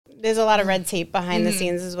there's a lot of red tape behind the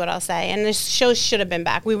scenes is what I'll say. And the show should have been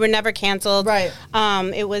back. We were never canceled. Right.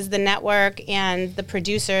 It was the network and the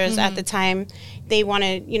producers at the time. They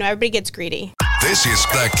wanted, everybody gets greedy. This is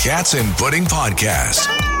the Cats and Pudding Podcast.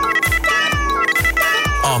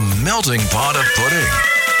 A melting pot of pudding.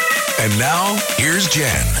 And now, here's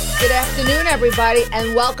Jen. Good afternoon, everybody,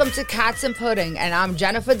 and welcome to Cats and Pudding. And I'm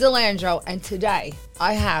Jennifer DeLandro, and today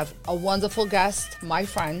I have a wonderful guest, my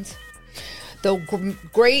friend, the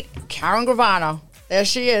great Karen Gravano. There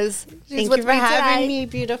she is. Thank you for having me,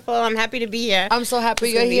 beautiful. I'm happy to be here. I'm so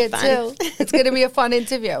happy you're here, too. It's going to be a fun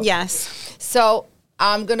interview. Yes. So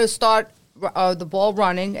I'm going to start the ball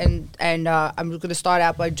running, and I'm going to start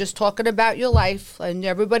out by just talking about your life. And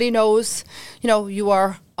everybody knows, you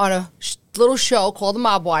are on a little show called The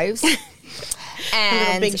Mob Wives.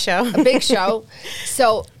 And a big show. A big show.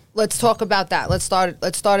 So let's talk about that. Let's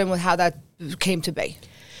start in with how that came to be.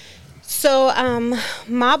 So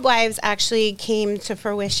Mob Wives actually came to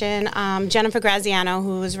fruition. Jennifer Graziano,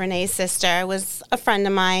 who was Renee's sister, was a friend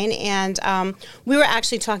of mine, and we were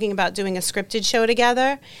actually talking about doing a scripted show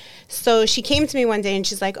together. So she came to me one day and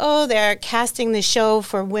she's like, oh, they're casting this show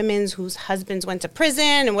for women whose husbands went to prison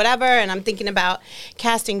and whatever. And I'm thinking about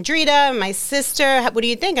casting Drita, my sister. What do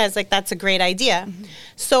you think? I was like, that's a great idea. Mm-hmm.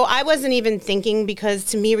 So I wasn't even thinking, because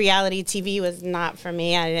to me, reality TV was not for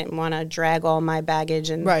me. I didn't want to drag all my baggage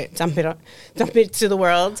and dump it to the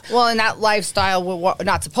world. Well, in that lifestyle, we're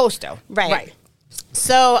not supposed to. Right.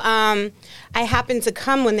 So I happened to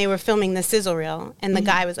come when they were filming the sizzle reel, and the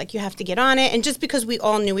guy was like, you have to get on it. And just because we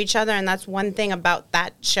all knew each other, and that's one thing about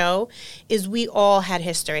that show, is we all had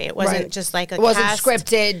history. It wasn't just like a cast. It wasn't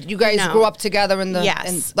scripted. You guys grew up together in the,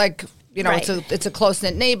 yes. It's a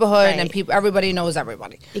close-knit neighborhood, and everybody knows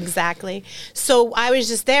everybody. Exactly. So I was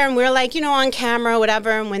just there, and we were like, on camera, whatever.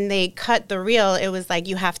 And when they cut the reel, it was like,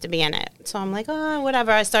 you have to be in it. So I'm like, oh,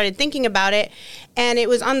 whatever. I started thinking about it, and it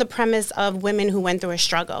was on the premise of women who went through a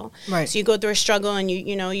struggle. Right. So you go through a struggle, and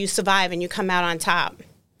you survive, and you come out on top.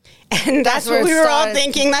 And that's what we were all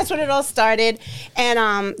thinking. That's what it all started. And,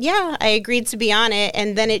 I agreed to be on it.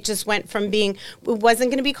 And then it just went from it wasn't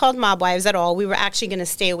going to be called Mob Wives at all. We were actually going to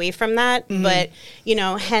stay away from that. Mm-hmm. But,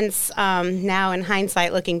 hence, now in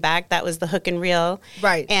hindsight, looking back, that was the hook and reel.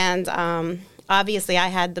 Right. And obviously I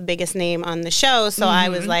had the biggest name on the show. So I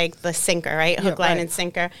was like the sinker, right? Hook, line, and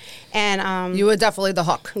sinker. And you were definitely the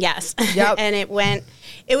hook. Yes. Yep. And it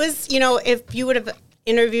was, if you would have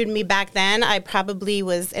interviewed me back then, I probably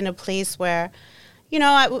was in a place where,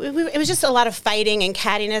 it was just a lot of fighting and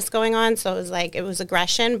cattiness going on. So it was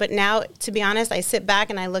aggression. But now, to be honest, I sit back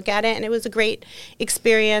and I look at it, and it was a great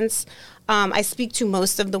experience. I speak to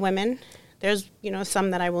most of the women. There's, some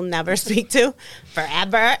that I will never speak to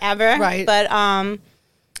forever, ever. Right. But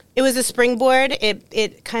it was a springboard.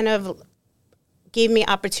 It kind of gave me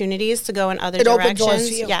opportunities to go in other directions. Opened doors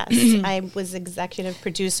for you. Yes. I was executive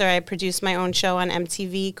producer. I produced my own show on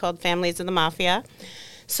MTV called Families of the Mafia.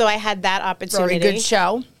 So I had that opportunity. Very good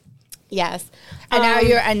show. Yes.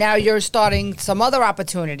 And now you're starting some other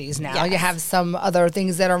opportunities now. Yes. You have some other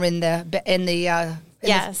things that are in the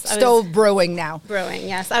Yes, stove brewing now. Brewing,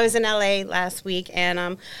 yes. I was in LA last week,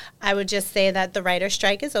 and I would just say that the writer's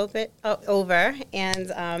strike is over,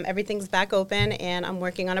 and everything's back open, and I'm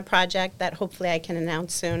working on a project that hopefully I can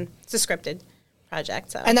announce soon. It's a scripted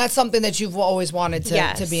project. So. And that's something that you've always wanted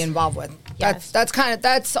to be involved with. Yes.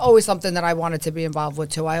 That's always something that I wanted to be involved with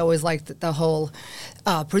too. I always liked the whole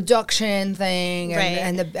production thing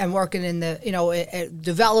and working in the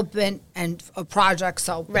development and projects.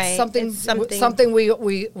 So it's something we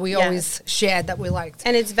always shared that we liked.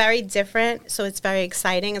 And it's very different, so it's very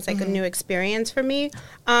exciting. It's like a new experience for me.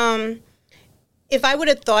 If I would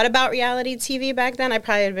have thought about reality TV back then, I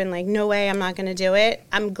probably would have been like, no way, I'm not going to do it.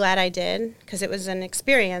 I'm glad I did, because it was an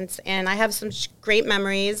experience, and I have some great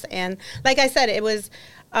memories. And like I said, it was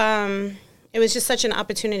just such an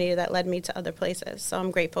opportunity that led me to other places. So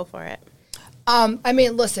I'm grateful for it.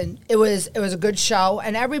 Listen, it was a good show,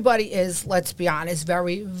 and everybody is, let's be honest,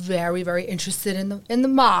 very, very, very interested in the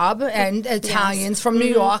mob and Italians from New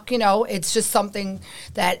York. It's just something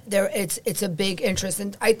that it's a big interest,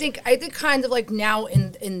 and I think kind of like now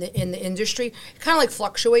in the industry, it kind of like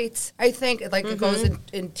fluctuates. I think it goes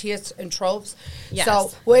in tiers and troves. Yes.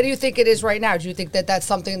 So where do you think it is right now? Do you think that that's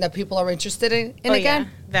something that people are interested in again? Yeah,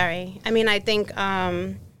 very. I think.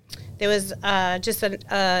 There was just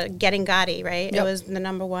Getting Gotti, right? Yep. It was the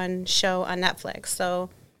 #1 show on Netflix. So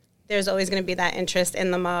there's always going to be that interest in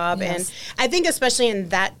the mob, and I think especially in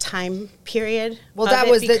that time period. Well, that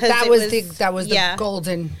was the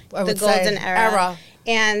golden era.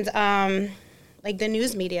 And like the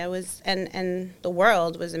news media was, and the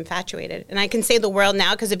world was infatuated. And I can say the world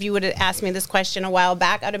now, because if you would have asked me this question a while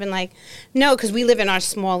back, I'd have been like, no, because we live in our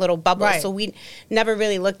small little bubble. Right. So we never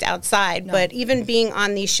really looked outside. No. But even being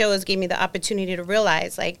on these shows gave me the opportunity to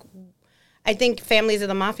realize, like, I think Families of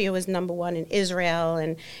the Mafia was #1 in Israel,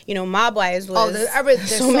 and Mob Wives was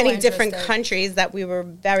so many different countries that we were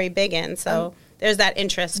very big in. So there's that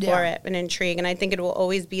interest for it and intrigue, and I think it will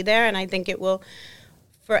always be there, and I think it will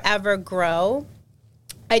forever grow.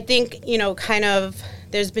 I think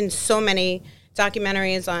there's been so many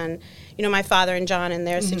documentaries on my father and John and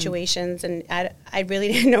their situations, and I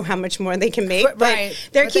really didn't know how much more they can make, but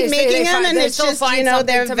they keep making them, and it's just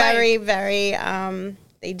they're very, very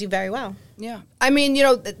they do very well. Yeah, I mean,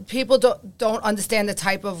 people don't understand the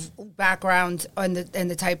type of background and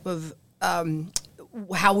the type of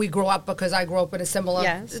how we grew up, because I grew up in a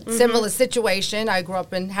similar situation. I grew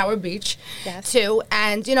up in Howard Beach, too,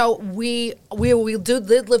 and we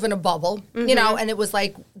did live in a bubble, and it was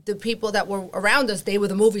like the people that were around us, they were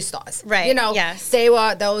the movie stars, right? They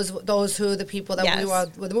were those who the people that we were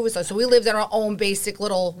the movie stars. So we lived in our own basic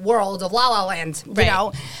little world of La La Land,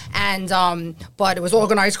 and but it was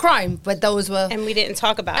organized crime. But those were, and we didn't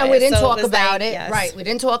talk about it. And we didn't talk about it, right? We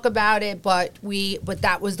didn't talk about it, but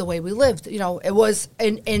that was the way we lived. It was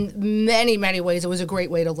in many, many ways, it was a great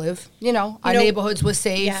way to live. Our neighborhoods were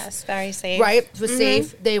safe. Yes, very safe. Right, it was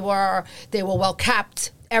safe. They were well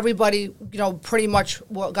kept. Everybody, pretty much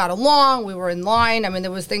got along. We were in line. I mean,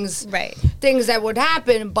 there was things that would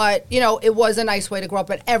happen, but it was a nice way to grow up,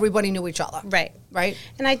 and everybody knew each other. Right.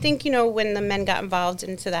 And I think when the men got involved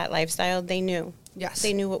into that lifestyle, they knew. Yes.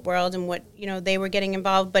 They knew what world and what, they were getting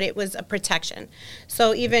involved, but it was a protection.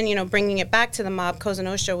 So even, bringing it back to the mob, Cosa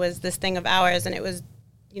Nostra was this thing of ours, and it was,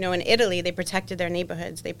 in Italy, they protected their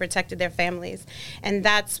neighborhoods, they protected their families, and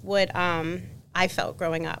that's what I felt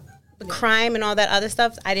growing up. The crime and all that other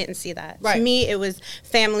stuff, I didn't see that. Right. To me, it was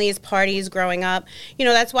families, parties, growing up.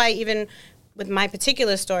 That's why even with my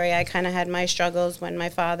particular story, I kind of had my struggles when my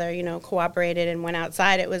father, cooperated and went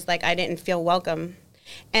outside. It was like I didn't feel welcome.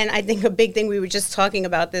 And I think a big thing, we were just talking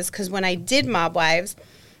about this, because when I did Mob Wives,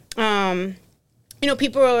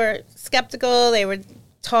 people were skeptical. They were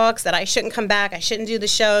talks that I shouldn't come back, I shouldn't do the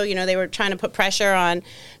show. They were trying to put pressure on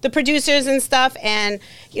the producers and stuff. And,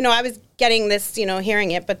 I was getting this,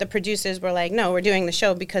 hearing it, but the producers were like, no, we're doing the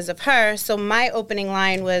show because of her. So my opening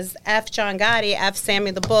line was, F John Gotti, F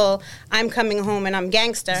Sammy the Bull, I'm coming home and I'm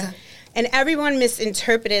gangster. And everyone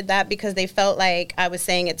misinterpreted that because they felt like I was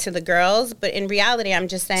saying it to the girls, but in reality, I'm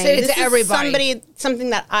just saying this is something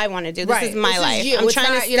that I want to do. This is my life. I'm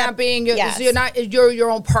trying to. You're not being. You're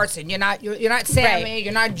your own person. You're not Sammy.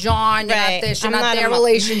 You're not John. You're not this. You're not their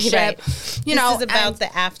relationship. This is about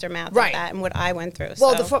the aftermath of that and what I went through.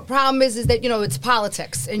 Well, the problem is that it's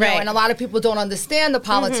politics, and a lot of people don't understand the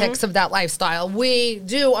politics of that lifestyle. We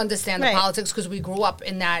do understand the politics because we grew up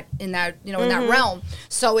in that in that realm.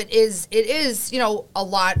 So it is a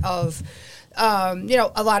lot of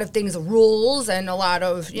a lot of things, rules, and a lot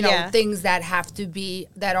of things that have to be,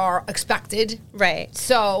 that are expected. Right.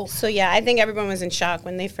 So yeah, I think everyone was in shock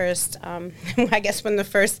when they first I guess when the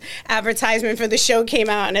first advertisement for the show came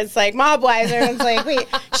out, and it's like Mob Wives, and it's like, wait,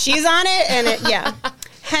 she's on it, and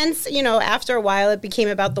hence, after a while, it became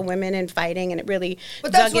about the women and fighing, and it really.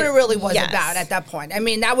 But that's what it really was about at that point. I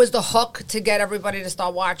mean, that was the hook to get everybody to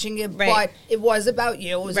start watching it. Right. But it was about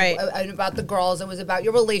you. It was about the girls. It was about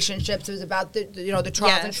your relationships. It was about the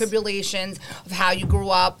trials and tribulations of how you grew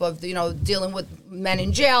up, of dealing with men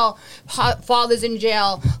in jail, fathers in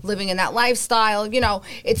jail, living in that lifestyle.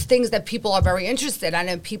 It's things that people are very interested in,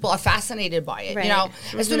 and people are fascinated by it. Right.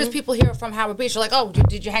 As soon as people hear from Howard Beach, they're like, "Oh,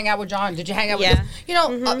 did you hang out with John? Did you hang out with this?"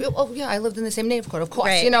 Oh yeah, I lived in the same neighborhood, of course.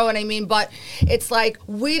 Right. You know what I mean? But it's like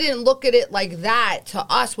we didn't look at it like that. To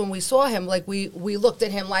us, when we saw him, like we looked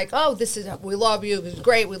at him like, oh, we love you. It was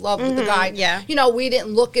great. We love the guy. Yeah. We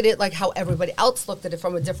didn't look at it like how everybody else looked at it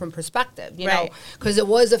from a different perspective. You know, because it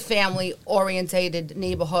was a family orientated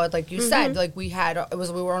neighborhood, like you said. Like we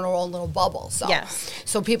were in our own little bubble. So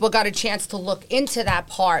so people got a chance to look into that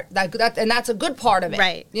part. That and that's a good part of it.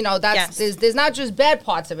 Right. There's not just bad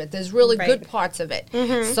parts of it. There's really good parts of it.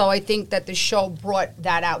 So I think that the show brought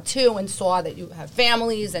that out too, and saw that you have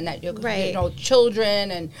families and that you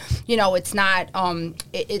children, and it's not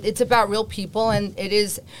it's about real people, and it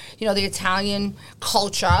is the Italian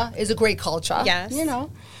culture is a great culture. Yes,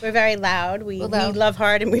 we're very loud. We love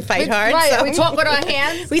hard and we fight hard. Right, so. We talk with our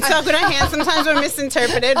hands. We talk with our hands. Sometimes we're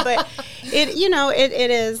misinterpreted, but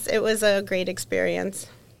it was a great experience.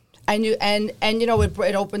 And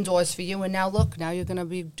it opened doors for you. And now look, now you're going to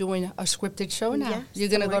be doing a scripted show now. Yeah, you're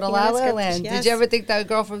going to go to working La on a La script, Land. yes. Did you ever think that a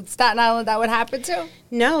girl from Staten Island that would happen to?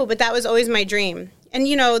 No, but that was always my dream. And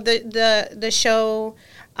the show,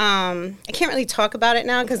 I can't really talk about it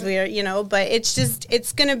now because we're, but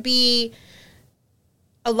it's going to be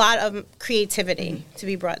a lot of creativity to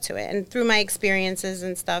be brought to it, and through my experiences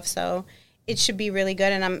and stuff. So it should be really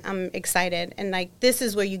good, and I'm excited. And like, this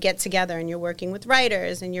is where you get together and you're working with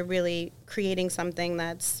writers and you're really creating something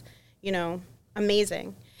that's,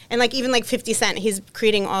 amazing. And like, even like 50 Cent, he's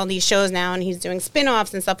creating all these shows now and he's doing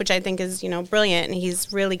spin-offs and stuff, which I think is, brilliant. And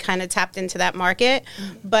he's really kind of tapped into that market.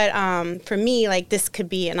 But for me, like, this could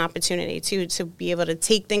be an opportunity too, to be able to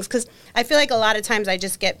take things. Because I feel like a lot of times I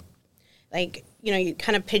just get like, you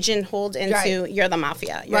kind of pigeonholed into you're the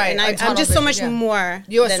Mafia. And I'm just so much more.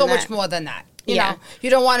 You're so much more than that. You know, you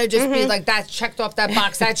don't want to just be like, that checked off that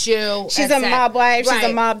box. That's you. She's a mob wife. She's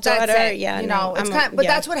a mob daughter. Yeah, it's but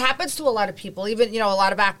that's what happens to a lot of people. Even a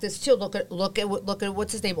lot of actors too. Look at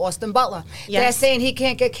what's his name, Austin Butler. Yes. They're saying he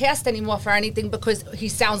can't get cast anymore for anything because he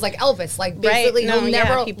sounds like Elvis. Like, basically, he'll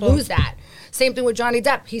never lose that. Same thing with Johnny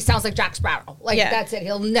Depp. He sounds like Jack Sparrow. Like, that's it.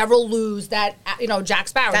 He'll never lose that, Jack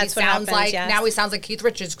Sparrow. That's he sounds like, now he sounds like Keith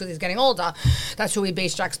Richards because he's getting older. That's who he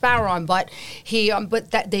based Jack Sparrow on. But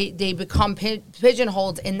they become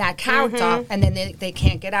pigeonholed in that character, and then they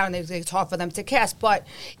can't get out, and it's hard for them to cast. But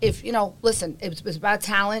if, listen, it's about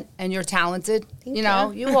talent, and you're talented. You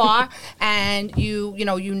are, and you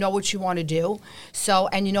know what you want to do. So,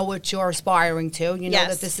 and you know what you're aspiring to. You know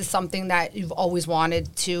that this is something that you've always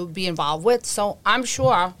wanted to be involved with. So I'm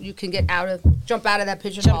sure you can jump out of that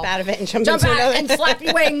pigeonhole. Jump out of it and jump out into another. and flap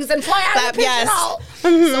your wings and fly out of the pigeonhole.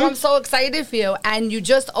 So I'm so excited for you. And you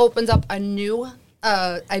just opened up a new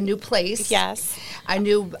place. Yes. A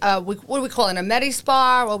new, what do we call it? A Medi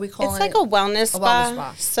Spa? Or we call it? It's like a wellness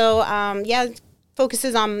spa. So,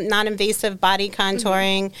 focuses on non-invasive body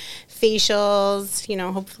contouring,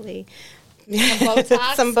 facials, hopefully. Some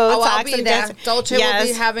Botox. Some Botox. Oh, I'll be there. Dolce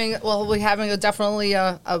will be having, definitely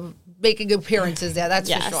making appearances there,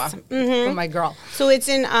 that's for sure, for my girl. So it's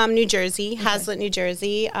in New Jersey, Hazlitt, New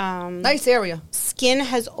Jersey. Nice area. Skin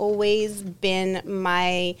has always been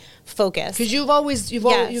my focus. Because you've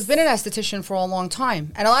been an esthetician for a long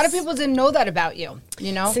time. And a lot of people didn't know that about you,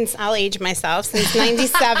 Since I'll age myself, since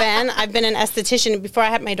 97, I've been an esthetician before I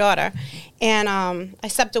had my daughter. And I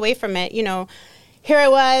stepped away from it, Here I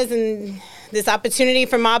was, and this opportunity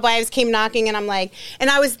for Mob Wives came knocking, and I'm like, and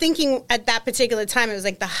I was thinking at that particular time, it was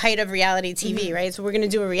like the height of reality TV, right? So we're going to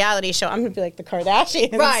do a reality show. I'm going to be like the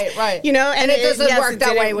Kardashians. Right. And it doesn't work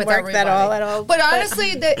that way with everybody. At all. But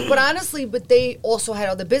honestly, they also had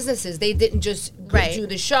other businesses. They didn't just do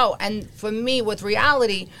the show. And for me, with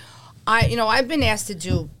reality, I've been asked to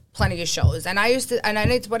do plenty of shows, and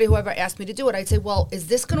anybody who ever asked me to do it, I'd say, well, is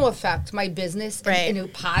this going to affect my business in a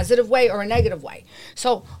positive way or a negative way?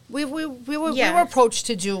 So we were approached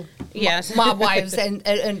to do Mob Wives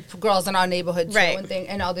and Girls in Our Neighborhood too,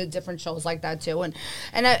 and other different shows like that too, and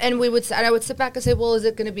I would sit back and say, well, is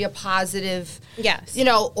it going to be a positive,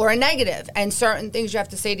 or a negative? And certain things you have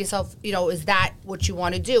to say to yourself, is that what you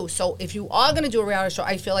want to do? So if you are going to do a reality show,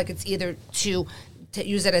 I feel like it's either to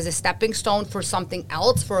use it as a stepping stone for something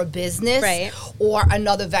else, for a business, or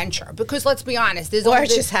another venture. Because let's be honest,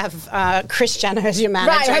 just have Kris Jenner as your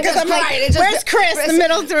manager. Because I'm like, where's Kris? The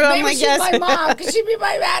middle through. Maybe I'm like, she's my mom. Could she be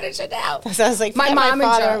my manager now? So I was like, my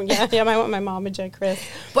father. I want my momager, Kris.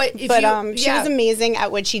 But she was amazing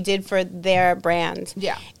at what she did for their brand.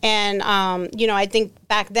 Yeah. And I think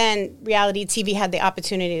back then, reality TV had the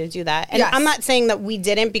opportunity to do that. And I'm not saying that we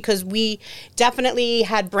didn't, because we definitely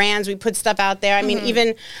had brands. We put stuff out there. I mean,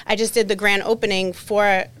 even I just did the grand opening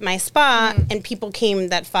for my spa, and people came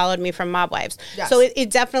that followed me from Mob Wives. Yes. So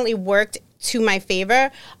it definitely worked to my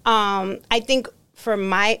favor. I think for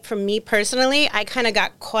me personally, I kind of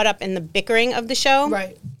got caught up in the bickering of the show.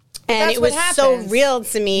 Right. And it was so real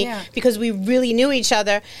to me because we really knew each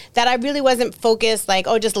other that I really wasn't focused like,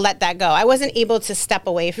 oh, just let that go. I wasn't able to step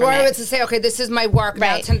away from it. You were able to say, okay, this is my work.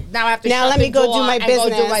 Right. Now I have to let me go do my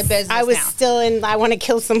business. I was still in, I want to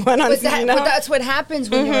kill someone on but that's what happens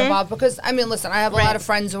when you're involved. Because, I mean, listen, I have a lot of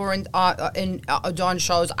friends who are done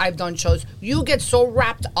shows. I've done shows. You get so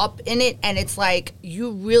wrapped up in it, and it's like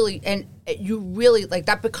you really, and you really like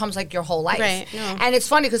that becomes like your whole life. Right. No. And it's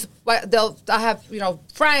funny because they'll have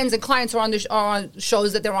friends and clients are on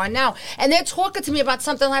shows that they're on now, and they're talking to me about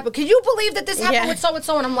something that happened. Can you believe that this happened with so and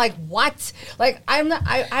so? And I'm like, what? Like I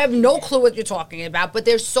have no clue what you're talking about, but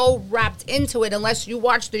they're so wrapped into it. Unless you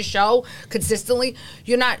watch the show consistently,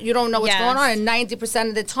 you don't know what's going on. And 90%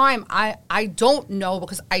 of the time, I don't know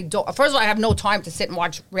because I don't. First of all, I have no time to sit and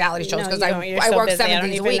watch reality shows because I work busy. 7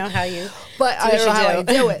 days a week. Know how you but I don't know how I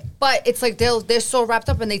do it. But it's like they're so wrapped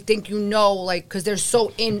up and they think like because they're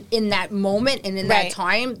so in that moment and in that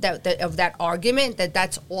time that of that argument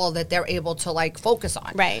that's all that they're able to like focus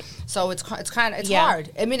on. Right. So it's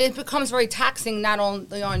hard. I mean, it becomes very taxing not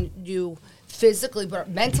only on you physically but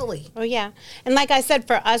mentally. Oh yeah, and like I said,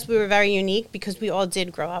 for us, we were very unique because we all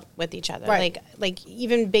did grow up with each other. Right. Like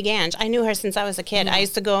even Big Ange, I knew her since I was a kid. I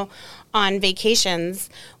used to go on vacations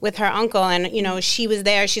with her uncle, and she was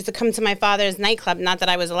there. She used to come to my father's nightclub. Not that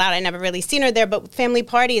I was allowed; I never really seen her there, but family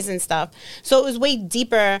parties and stuff. So it was way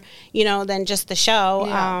deeper, than just the show.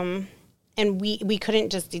 Yeah. And we couldn't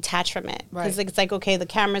just detach from it because Right. it's like, okay, the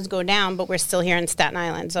cameras go down, but we're still here in Staten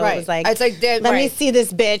Island. So it was like, let me see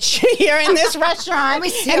this bitch here in this restaurant. Let me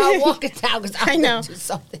see her walking down because I know do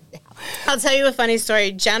something now. I'll tell you a funny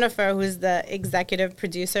story. Jennifer, who's the executive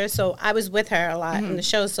producer, so I was with her a lot in the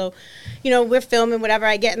show. So, we're filming, whatever.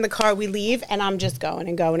 I get in the car, we leave, and I'm just going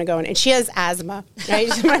and going and going. And she has asthma,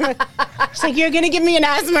 right? She's like, you're going to give me an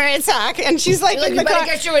asthma attack. And she's like, in the car.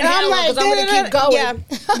 Get your inhaler because I'm going to keep going. Yeah.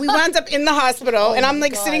 We wound up in the hospital, and I'm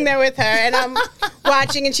like sitting there with her, and I'm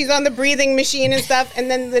watching, and she's on the breathing machine and stuff. And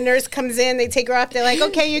then the nurse comes in, they take her off. They're like,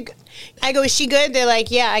 okay, I go, is she good? They're like,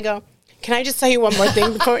 yeah. I go, can I just tell you one more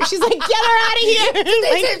thing before? She's like, get her out of here.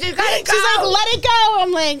 You gotta go. She's like, let it go.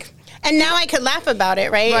 I'm like, and now I could laugh about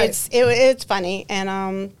it, right? It's funny,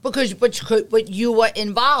 and but you were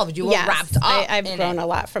involved. You were wrapped up. I've grown a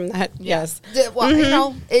lot from that. Yes.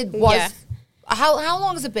 Well, it was. Yeah. How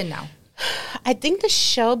long has it been now? I think the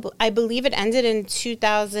show, I believe it ended in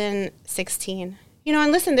 2016.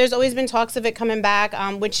 And listen, there's always been talks of it coming back,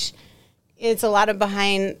 which it's a lot of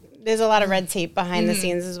there's a lot of red tape behind the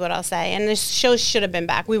scenes is what I'll say. And the show should have been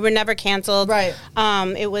back. We were never canceled. Right.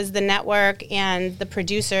 It was the network and the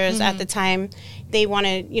producers at the time. They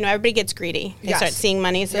wanted, everybody gets greedy. They start seeing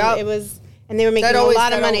money. So it was, and they were making a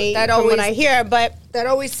lot of money from what I hear. But that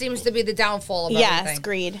always seems to be the downfall of everything. Yes,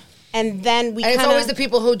 greed. And then it's always the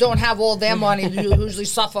people who don't have all their money who usually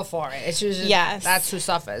suffer for it. It's usually that's who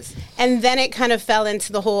suffers. And then it kind of fell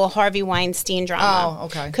into the whole Harvey Weinstein drama. Oh,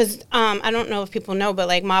 okay. Because I don't know if people know, but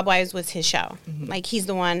like Mob Wives was his show. Like he's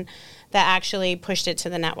the one that actually pushed it to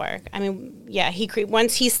the network. I mean,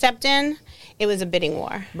 once he stepped in, it was a bidding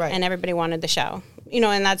war, and everybody wanted the show.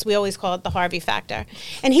 And we always call it the Harvey factor.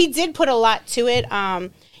 And he did put a lot to it.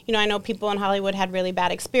 I know people in Hollywood had really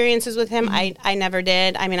bad experiences with him. I never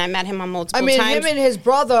did. I mean, I met him on multiple times. Him and his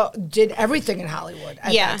brother did everything in Hollywood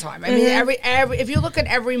at that time. I mean, every if you look at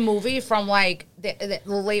every movie from like the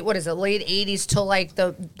late late 80s till like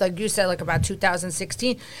you said, like about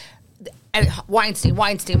 2016. Weinstein,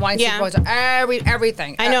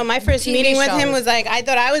 everything. I know. My first meeting with him was like, I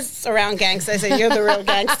thought I was around gangsters. I said, you're the real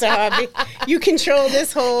gangster, Harvey. You control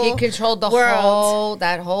this whole He controlled the world.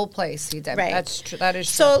 that whole place. He did. Right. That's true. That is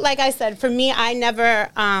true. So, like I said, for me, I never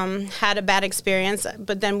had a bad experience,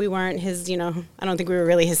 but then we weren't his, I don't think we were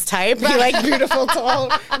really his type. We like beautiful, tall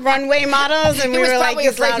runway models, and we were like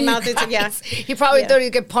this loud-mouthed. Yes. He probably thought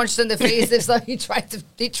he'd get punched in the face if so he tried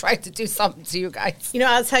to do something to you guys.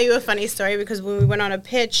 I'll tell you a funny story because when we went on a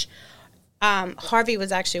pitch, Harvey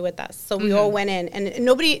was actually with us. So we all went in. And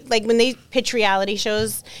nobody, like when they pitch reality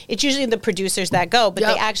shows, it's usually the producers that go. But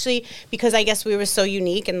they actually, because I guess we were so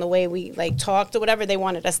unique in the way we like talked or whatever, they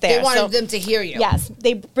wanted us there. They wanted them to hear you. Yes.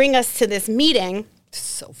 They bring us to this meeting.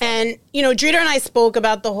 So funny. And, Drita and I spoke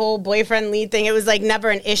about the whole boyfriend lead thing. It was like never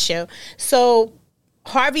an issue. So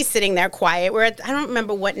Harvey's sitting there quiet. I don't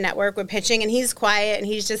remember what network we're pitching, and he's quiet, and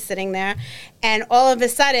he's just sitting there. And all of a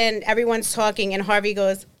sudden, everyone's talking, and Harvey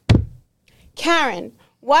goes, Karen,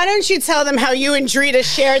 why don't you tell them how you and Drita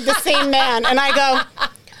shared the same man? And I go,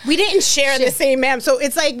 we didn't share the same man. So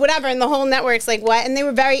it's like, whatever, and the whole network's like, what? And they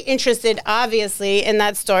were very interested, obviously, in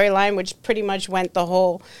that storyline, which pretty much went the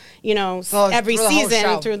whole, every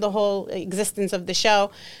season through the whole existence of the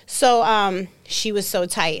show. So she was so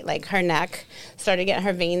tight, like her neck started getting,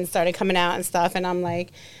 her veins started coming out and stuff. And I'm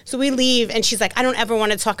like, so we leave, and she's like, I don't ever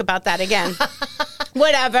want to talk about that again.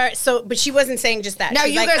 Whatever. So, but she wasn't saying just that. Now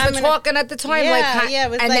she's you like, guys were talking at the time, it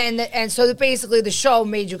was and so basically the show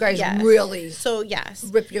made you guys really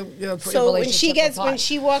rip your so relationship when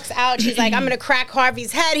she walks out, she's like, I'm going to crack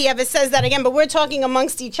Harvey's head. He ever says that again, but we're talking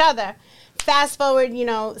amongst each other. fast forward,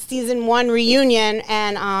 season 1 reunion,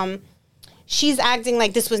 and she's acting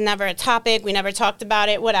like this was never a topic. We never talked about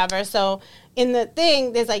it, whatever. So in the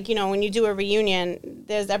thing, there's like, when you do a reunion,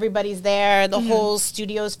 everybody's there. The whole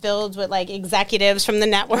studio's filled with like executives from the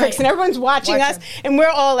networks, and everyone's watching us. And we're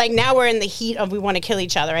all like, now we're in the heat of we want to kill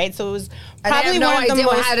each other, right? So it was probably one of the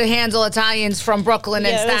most... how to handle Italians from Brooklyn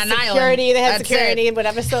and Staten Island. They had security and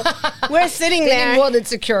whatever. So we're sitting there. They need more than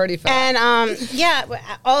security. And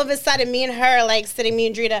all of a sudden, me and her, like sitting, me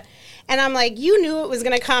and Drita, and I'm like, you knew it was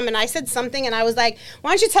going to come. And I said something, and I was like,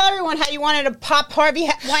 why don't you tell everyone how you wanted to pop Harvey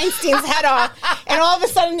Weinstein's head off? And all of a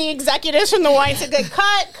sudden, the executives from the Weinstein go,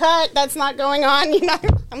 cut, that's not going on.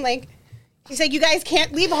 I'm like, she's like, you guys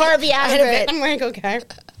can't leave Harvey out of it. I'm like, okay.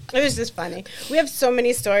 It was just funny. We have so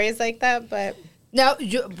many stories like that, but... Now,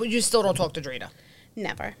 you still don't talk to Drita?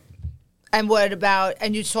 Never. And what about,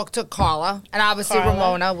 and you talk to Carla, and obviously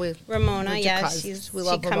Ramona. Ramona, yes. We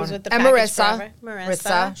love she Ramona. comes with the and package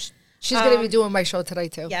Marissa. She's going to be doing my show today,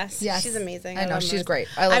 too. Yes. She's amazing. I know, she's great.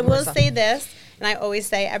 I will say this, and I always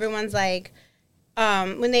say, everyone's like,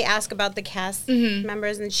 when they ask about the cast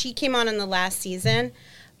members, and she came on in the last season,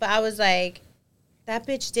 but I was like, that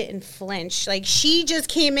bitch didn't flinch. Like, she just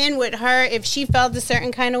came in with her. If she felt a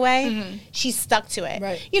certain kind of way, she stuck to it.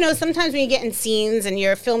 Right. Sometimes when you get in scenes and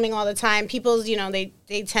you're filming all the time, people's, they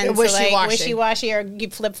tend to like wishy-washy or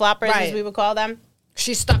flip-floppers, as we would call them.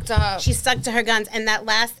 She stuck to her. She stuck to her guns. And that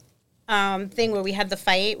last thing where we had the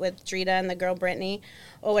fight with Drita and the girl Brittany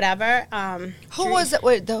or whatever. Who was it?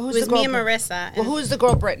 Wait, who's was the girl? Me and Marissa. Well, who's the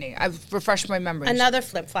girl Brittany? I've refreshed my memory. Another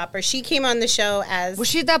flip-flopper. She came on the show as... Was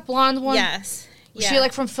she that blonde one? Yes. Was she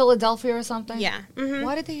like from Philadelphia or something? Yeah. Mm-hmm.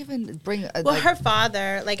 Why did they even bring... her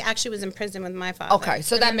father actually was in prison with my father. Okay,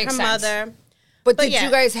 so that makes sense. Her mother... But did you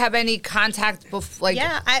guys have any contact before?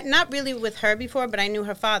 Not really with her before, but I knew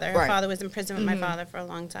her father. Her father was in prison with my father for a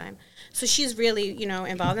long time. So she's really,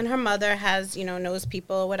 involved. And her mother has, knows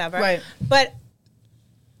people, whatever. Right. But,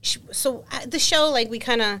 the show, we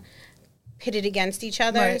kind of pitted against each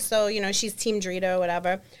other. Right. So, she's Team Drita or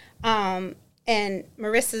whatever. And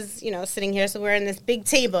Marissa's, sitting here. So we're in this big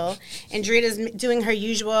table. And Drita's doing her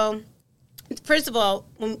usual... First of all,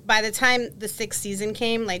 by the time the 6th season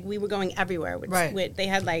came, we were going everywhere. They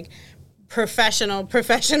had professional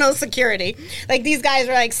security. These guys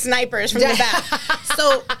were snipers from the back.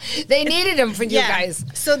 So they needed them for you guys.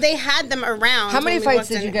 So they had them around. How many fights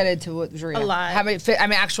did you get into with Drita? A lot. How many?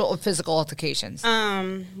 Actual physical altercations.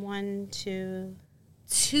 1, 2,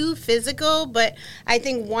 2 physical, but I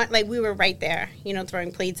think one we were right there.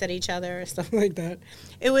 Throwing plates at each other or stuff like that.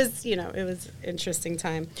 It was it was an interesting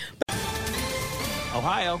time.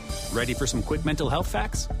 Ohio, ready for some quick mental health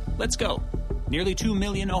facts? Let's go. Nearly 2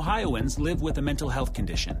 million Ohioans live with a mental health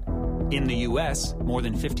condition. In the U.S., more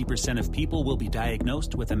than 50% of people will be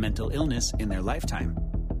diagnosed with a mental illness in their lifetime.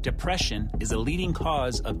 Depression is a leading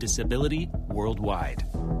cause of disability worldwide.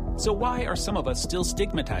 So why are some of us still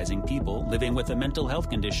stigmatizing people living with a mental health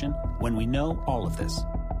condition when we know all of this?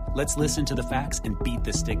 Let's listen to the facts and beat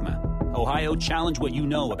the stigma. Ohio, challenge what you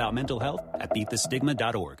know about mental health at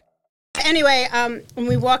beatthestigma.org. Anyway, when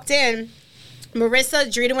we walked in,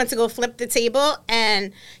 Drita went to go flip the table,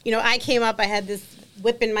 and, I came up, I had this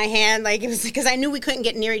whip in my hand, it was because I knew we couldn't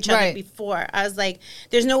get near each other before. I was like,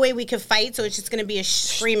 there's no way we could fight, so it's just going to be a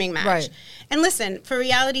screaming match. Right. And listen, for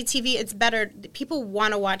reality TV, it's better. People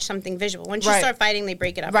want to watch something visual. Once you start fighting, they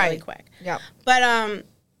break it up really quick. Yeah. But,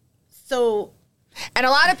 and a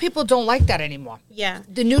lot of people don't like that anymore. Yeah.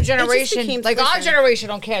 The new generation, our generation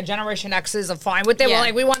don't care. Generation X's are fine with it. Yeah.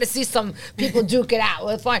 We're we want to see some people duke it out.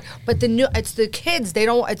 Well, fine. But it's the kids. They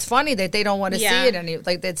don't. It's funny that they don't want to see it.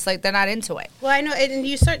 It's they're not into it. Well, I know, and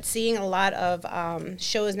you start seeing a lot of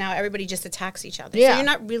shows now. Everybody just attacks each other. Yeah. So you're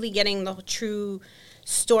not really getting the true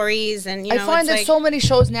stories, and I find that so many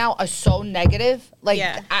shows now are so negative.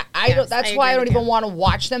 That's why I don't even want to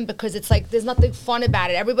watch them, because it's there's nothing fun about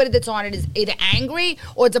it. Everybody that's on it is either angry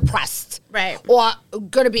or depressed, right? Or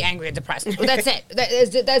gonna be angry or depressed. That's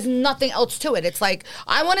it. There's nothing else to it. It's I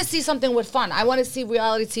want to see something with fun. I want to see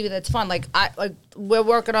reality TV that's fun. We're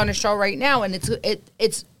working on a show right now, and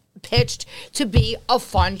it's pitched to be a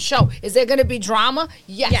fun show. Is there going to be drama?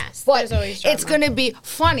 Yes, but there's always drama. It's going to be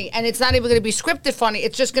funny, and it's not even going to be scripted funny.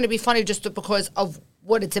 It's just going to be funny just because of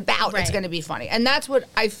what it's about, it's going to be funny. And that's what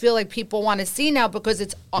I feel like people want to see now, because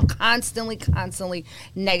it's a constantly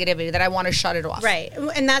negativity that I want to shut it off. Right.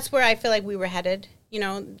 And that's where I feel like we were headed. You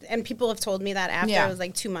know, and people have told me that after it was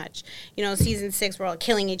like too much. You know, season 6, we're all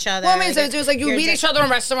killing each other. Well, I mean, so it was like you meet each other in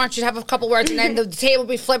restaurants, you'd have a couple words, and then the table would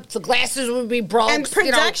be flipped, the glasses would be broke. And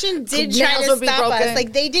production did try to stop us.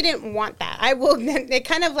 Like, they didn't want that. They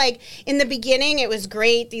kind of like, in the beginning, it was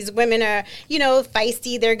great. These women are, you know,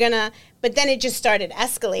 feisty. They're going to... But then it just started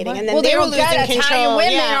escalating, and then they were losing control. Italian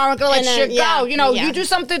women aren't going to let shit go. You know, you do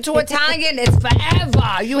something to Italian, it's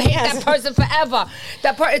forever. You hate that person forever.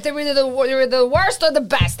 They're either the worst or the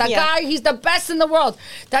best. That guy, he's the best in the world.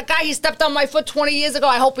 That guy, he stepped on my foot 20 years ago.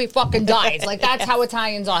 I hope he fucking dies. Like, that's how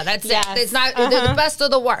Italians are. That's it. It's not, they're the best or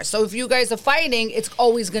the worst. So if you guys are fighting, it's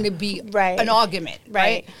always going to be an argument,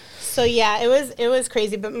 right? So yeah, it was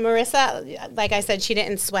crazy. But Marissa, like I said, she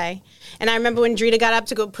didn't sway. And I remember when Drita got up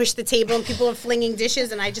to go push the table and people were flinging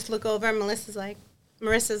dishes, and I just look over and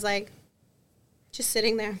Marissa's like, just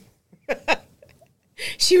sitting there.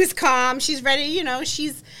 She was calm. She's ready. You know,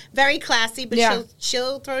 she's very classy, but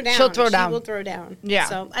she'll throw down. She will throw down. Yeah.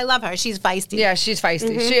 So I love her. She's feisty. Yeah, she's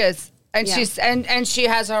feisty. She is. And she's and she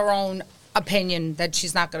has her own opinion that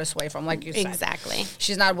she's not going to sway from, like you said. Exactly.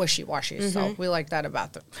 She's not wishy-washy, so we like that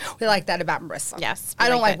about them. We like that about Marissa. Yes. I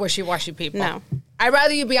don't like wishy-washy people. No. I'd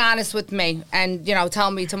rather you be honest with me and, you know,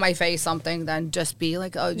 tell me to my face something than just be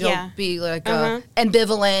like,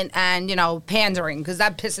 ambivalent and, you know, pandering, because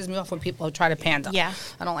that pisses me off when people try to pander. Yeah.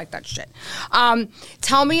 I don't like that shit.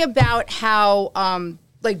 Tell me about how,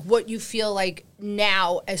 like, what you feel like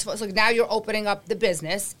now, as far as like now you're opening up the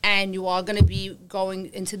business and you are going to be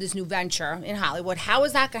going into this new venture in Hollywood. How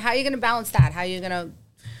is that? How are you going to balance that? How are you going to...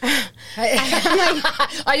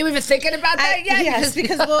 Are you even thinking about that yet? Yes,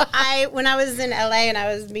 because when I was in LA and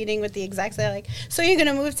I was meeting with the execs, they're like, so you're going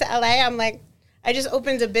to move to LA? I'm like, I just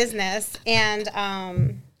opened a business, and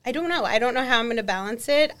I don't know. I don't know how I'm going to balance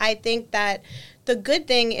it. I think that the good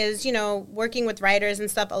thing is, you know, working with writers and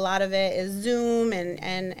stuff, a lot of it is Zoom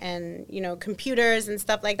and you know, computers and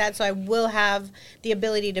stuff like that. So I will have the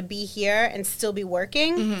ability to be here and still be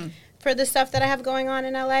working for the stuff that I have going on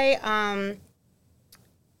in LA.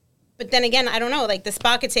 But then again, I don't know, like the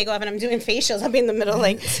spa could take off and I'm doing facials. I'll be in the middle,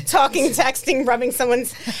 like talking, texting, rubbing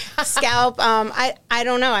someone's scalp. I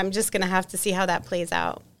don't know. I'm just going to have to see how that plays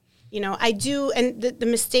out. You know, I do, and the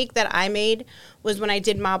mistake that I made was when I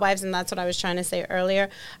did Mob Wives, and that's what I was trying to say earlier.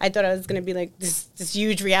 I thought I was going to be like this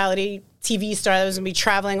huge reality TV star that was going to be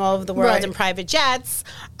traveling all over the world in private jets.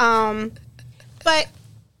 But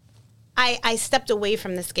I stepped away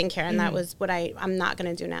from the skincare, and that was what I'm not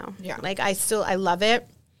going to do now. Yeah. Like, I love it.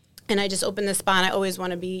 And I just opened the spa, and I always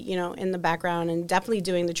want to be, you know, in the background and definitely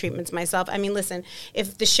doing the treatments myself. I mean, listen,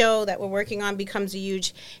 if the show that we're working on becomes a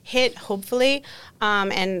huge hit, hopefully,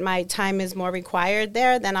 and my time is more required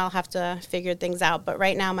there, then I'll have to figure things out. But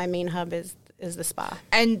right now, my main hub is the spa.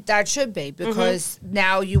 And that should be, because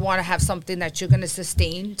now you want to have something that you're going to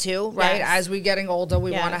sustain too, right? Yes. As we're getting older,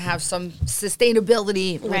 we want to have some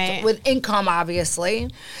sustainability with income,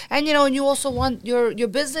 obviously. And, you know, and you also want your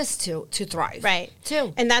business to thrive. Right.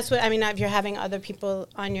 Too. And that's what, I mean, if you're having other people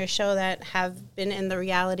on your show that have been in the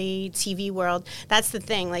reality TV world, that's the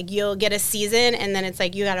thing. Like, you'll get a season, and then it's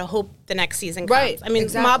like, you got to hope the next season comes. Right. I mean,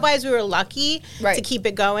 Mob Wives, we were lucky to keep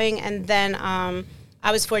it going. And then,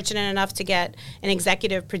 I was fortunate enough to get an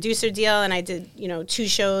executive producer deal, and I did, you know, 2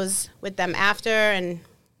 shows with them after, and,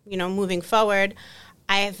 you know, moving forward,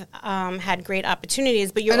 I've had great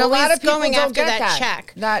opportunities, but you're always going after that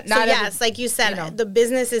check. Yes, like you said, you know, the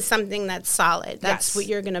business is something that's solid. That's what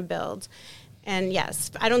you're going to build. And yes,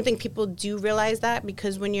 I don't think people do realize that,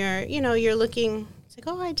 because when you're, you know, you're looking, it's like,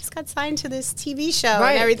 oh, I just got signed to this TV show,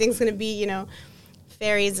 and everything's going to be, you know,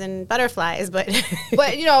 fairies and butterflies, but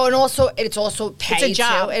you know, and also it's also pay. It's a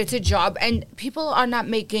job. Too. It's a job, and people are not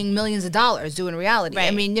making millions of dollars doing reality. I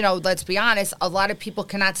mean, you know, let's be honest. A lot of people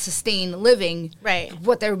cannot sustain living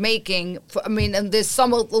what they're making. I mean, and there's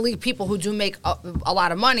some elite people who do make a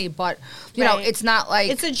lot of money, but you know, it's not like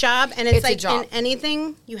it's a job, and it's like in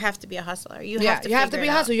anything you have to be a hustler. You have to be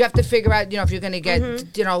a hustler. You have to figure out, you know, if you're going to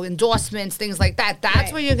get you know, endorsements, things like that.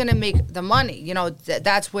 That's where you're going to make the money. You know,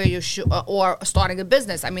 that's where you should, or starting a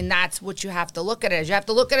business. I mean, that's what you have to look at it as. You have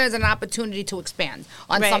to look at it as an opportunity to expand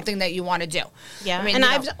on something that you want to do. Yeah, I mean, and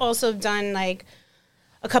I've also done, like,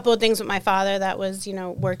 a couple of things with my father that was, you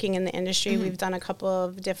know, working in the industry. We've done a couple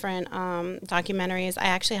of different documentaries. I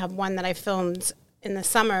actually have one that I filmed in the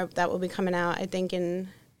summer that will be coming out, I think, in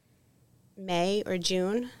May or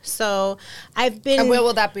June. So I've been... And where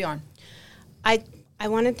will that be on? I I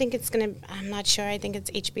want to think it's going to, I'm not sure. I think it's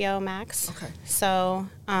HBO Max. Okay. So,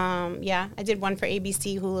 yeah, I did one for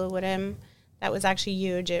ABC, Hulu with him. That was actually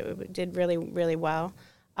huge. It did really, really well.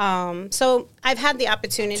 So I've had the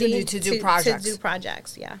opportunity to do projects. To do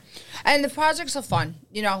projects, yeah. And the projects are fun,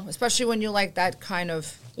 you know, especially when you like that kind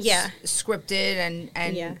of scripted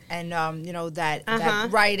and you know that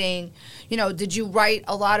writing. You know, did you write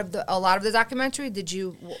a lot of the documentary? Did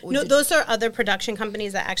you? No, those are other production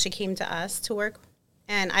companies that actually came to us to work,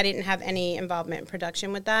 and I didn't have any involvement in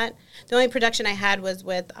production with that. The only production I had was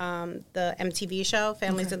with the MTV show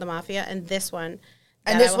Families of the Mafia, and this one.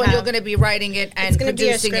 And this one you're going to be writing it and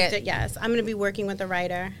producing it. Yes, I'm going to be working with a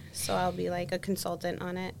writer, so I'll be like a consultant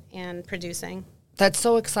on it and producing. That's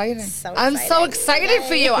so exciting. I'm so excited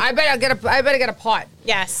for you. I better get a part.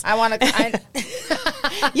 Yes, I want to.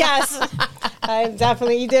 Yes,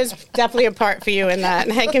 there's definitely a part for you in that.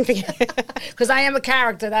 I can because I am a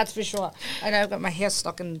character, that's for sure. And I've got my hair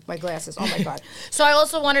stuck in my glasses. Oh my God. So I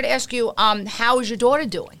also wanted to ask you, how is your daughter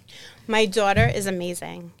doing? My daughter is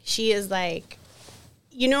amazing. She is like.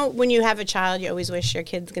 You know, when you have a child, you always wish your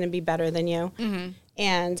kid's going to be better than you. Mm-hmm.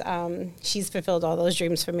 And she's fulfilled all those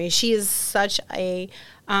dreams for me. She is such a,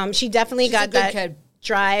 she definitely got that kid.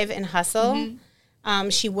 Drive and hustle. Mm-hmm.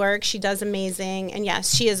 She works, she does amazing. And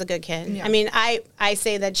yes, she is a good kid. Yeah. I mean, I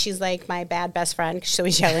say that she's like my bad best friend because she's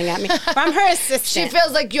always yelling at me. But I'm her assistant. She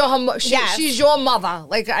feels like you're her, she's your mother.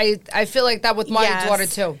 Like, I feel like that with my daughter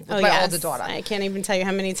too, with my older daughter. I can't even tell you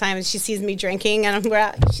how many times she sees me drinking and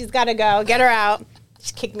she's got to go, get her out.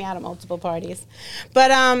 She kicked me out of multiple parties. But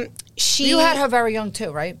You had her very young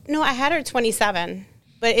too, right? No, I had her 27.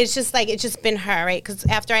 But it's just been her, right? Because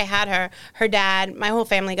after I had her dad, my whole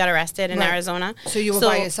family got arrested in Arizona. So you were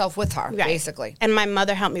by yourself with her, basically. And my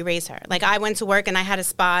mother helped me raise her. Like, I went to work and I had a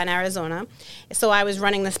spa in Arizona. So I was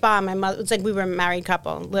running the spa. My mother, it's like we were a married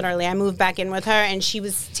couple, literally. I moved back in with her and she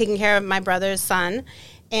was taking care of my brother's son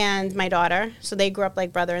and my daughter. So they grew up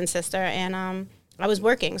like brother and sister. And I was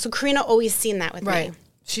working. So Karina always seen that with me.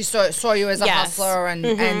 She saw you as a hustler and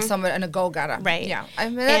a go-getter. Right. Yeah. I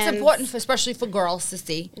mean, that's important, especially for girls to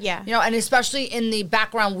see. Yeah. You know, and especially in the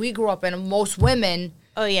background we grew up in, most women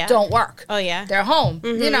Oh yeah. Don't work. Oh yeah. They're home.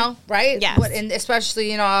 You know, right? Yes. But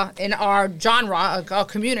especially in our genre, our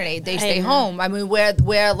community, they stay home. I mean,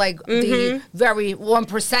 we're like the very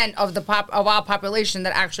 1% of our population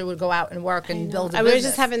that actually would go out and work and build a business. We were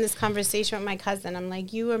just having this conversation with my cousin. I'm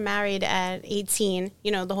like, you were married at 18.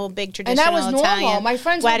 You know, the whole big traditional and that was Italian normal. My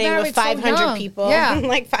friends wedding were married with 500 so young. people. Yeah.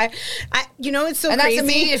 Like five. It's so and crazy. And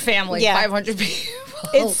that's immediate family. Yeah. 500 people.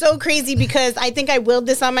 It's so crazy because I think I willed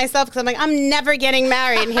this on myself because I'm like, I'm never getting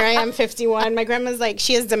married. And here I am, 51. My grandma's like,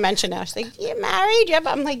 she has dementia now. She's like, you're married? Yeah, but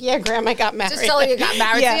I'm like, yeah, Grandma, I got married. Just tell her you got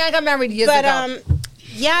married. Yeah. See, I got married years ago.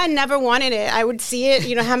 Yeah, I never wanted it. I would see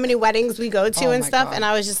it, how many weddings we go to and stuff. God. And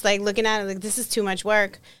I was just like looking at it like, this is too much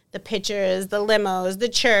work. The pictures, the limos, the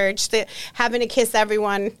church, having to kiss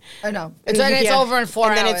everyone. I know. It's over in 4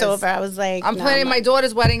 hours. And then it's over. I was like, I'm planning my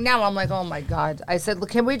daughter's wedding now. I'm like, oh my God. I said, look,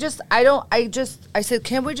 can we just, I said,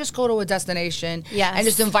 can we just go to a destination and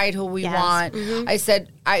just invite who we want? Mm-hmm. I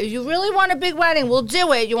said, you really want a big wedding? We'll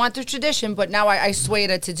do it. You want the tradition. But now I swayed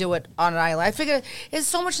her to do it on an island. I figured it's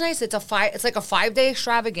so much nicer. It's like a 5-day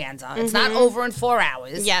extravaganza. Mm-hmm. It's not over in 4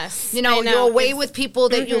 hours. Yes. You're away with people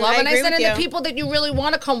that you love. And I said, and the people that you really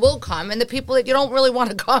want to come will come, and the people that you don't really want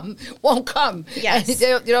to come won't come. Yes.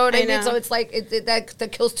 And, you know what I mean? So it's like that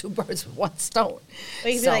kills two birds with one stone. Or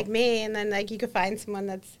you could be like me, and then you could find someone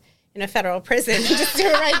that's in a federal prison and just do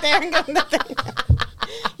it right there and go in the thing.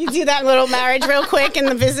 You do that little marriage real quick in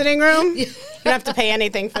the visiting room. You don't have to pay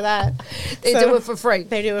anything for that. They do it for free.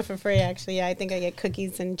 They do it for free, actually. Yeah, I think I get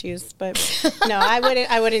cookies and juice, but no, I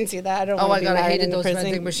wouldn't do that. I don't want to be married I hated in those prison.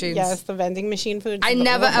 vending machines. Yes, the vending machine food. I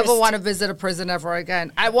never ever want to visit a prison ever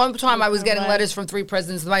again. At one time, I was getting letters from 3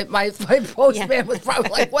 prisons. My postman was probably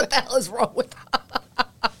like, "What the hell is wrong with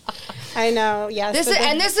her?" I know. Yes.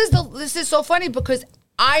 This is so funny because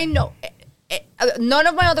I know none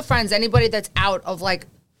of my other friends, anybody that's out of like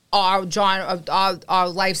our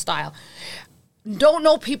lifestyle, don't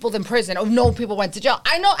know people in prison or know people went to jail.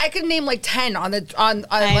 I know I could name like 10 on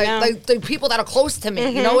the people that are close to me.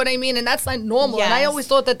 Mm-hmm. You know what I mean? And that's not normal. Yes. And I always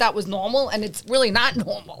thought that was normal, and it's really not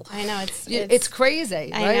normal. I know it's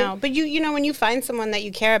crazy. I know, but you know when you find someone that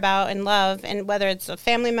you care about and love, and whether it's a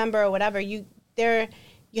family member or whatever, you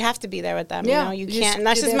have to be there with them. You can't. And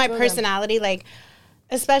that's just my personality. Like,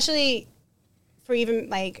 especially for even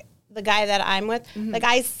like the guy that I'm with, like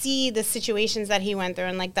I see the situations that he went through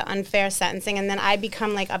and like the unfair sentencing, and then I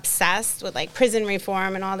become like obsessed with like prison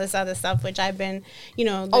reform and all this other stuff, which I've been, you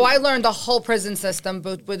know. I learned the whole prison system,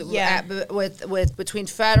 but with between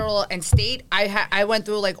federal and state. I went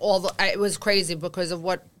through like it was crazy because of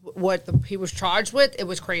what he was charged with. It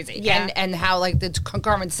was crazy, and how like the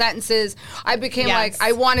concurrent sentences. I became like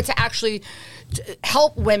I wanted to actually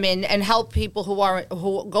help women and help people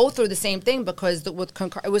who go through the same thing, because it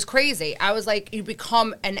was crazy. I was like, you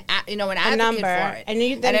become an advocate number for it, and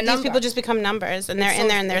these people just become numbers, and they're in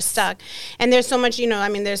there and they're stuck. And there's so much,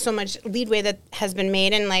 there's so much leadway that has been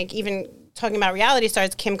made, and like even talking about reality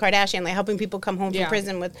stars, Kim Kardashian, like helping people come home from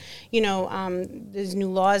prison with, there's new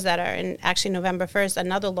laws that are, and actually November 1st,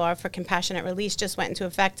 another law for compassionate release just went into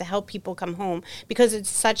effect to help people come home, because it's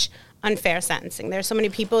such unfair sentencing. There's so many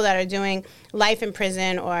people that are doing life in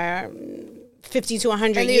prison or 50 to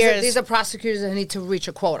 100 years. These are prosecutors that need to reach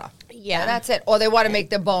a quota. Yeah. And that's it. Or they want to make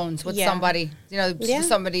their bones with somebody,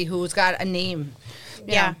 somebody who's got a name.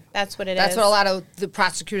 That's what it is. That's what a lot of the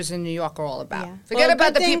prosecutors in New York are all about. Yeah. Forget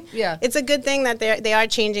about the people. Yeah. It's a good thing that they are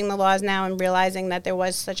changing the laws now and realizing that there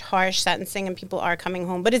was such harsh sentencing and people are coming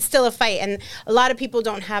home. But it's still a fight. And a lot of people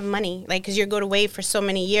don't have money, like, because you go away for so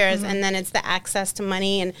many years, and then it's the access to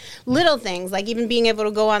money and little things, like even being able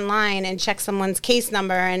to go online and check someone's case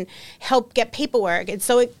number and help get paperwork. It's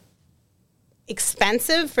so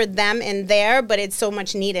expensive for them in there, but it's so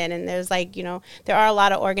much needed. And there's like, there are a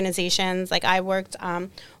lot of organizations. Like I worked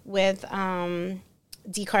with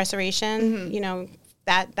decarceration,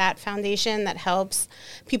 that foundation that helps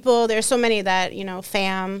people. There's so many that,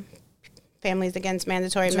 Families Against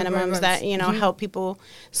Mandatory Minimums that, help people.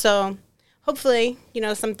 So hopefully,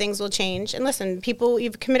 some things will change. And listen, people,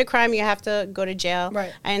 you've committed a crime, you have to go to jail.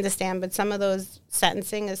 Right. I understand, but some of those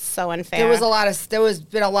sentencing is so unfair. There was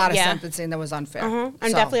been a lot of sentencing that was unfair. And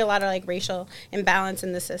definitely a lot of like racial imbalance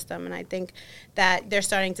in the system. And I think that they're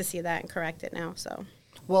starting to see that and correct it now. So,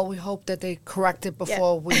 well, we hope that they correct it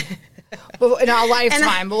before in our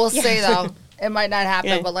lifetime. But we'll say though, it might not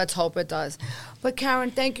happen, but let's hope it does. But Karen,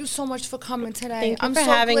 thank you so much for coming today. Thank you for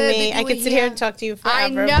having me. I could sit here and talk to you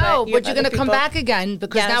forever. I know, but you're going to come back again,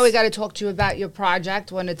 because now we got to talk to you about your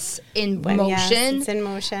project when it's in motion. Yes, it's in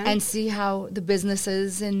motion. And see how the business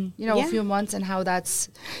is in a few months and how that's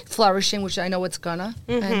flourishing, which I know it's gonna.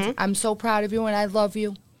 And I'm so proud of you, and I love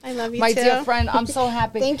you. I love you my too. dear friend. I'm so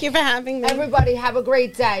happy. Thank you for having me. Everybody have a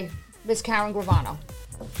great day. Miss Karen Gravano.